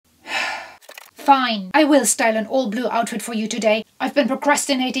Fine, I will style an all-blue outfit for you today. I've been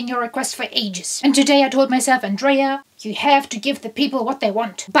procrastinating your request for ages. And today I told myself, Andrea, you have to give the people what they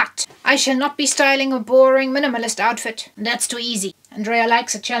want. But I shall not be styling a boring minimalist outfit. That's too easy. Andrea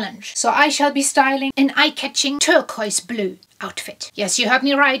likes a challenge. So I shall be styling an eye-catching turquoise blue outfit. Yes, you heard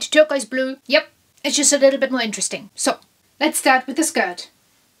me right, turquoise blue. Yep, it's just a little bit more interesting. So, let's start with the skirt.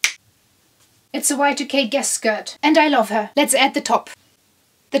 It's a Y2K guest skirt. And I love her. Let's add the top.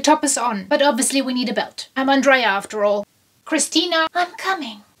 The top is on, but obviously we need a belt. I'm Andrea after all. Christina, I'm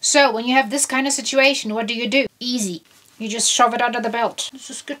coming. So, when you have this kind of situation, what do? Easy. You just shove it under the belt. This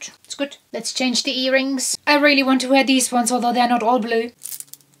is good. It's good. Let's change the earrings. I really want to wear these ones, although they're not all blue.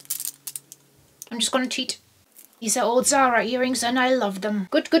 I'm just gonna cheat. These are old Zara earrings and I love them.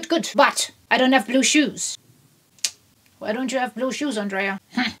 Good. But I don't have blue shoes. Why don't you have blue shoes, Andrea?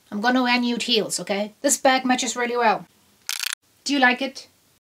 I'm gonna wear nude heels, okay? This bag matches really well. Do you like it?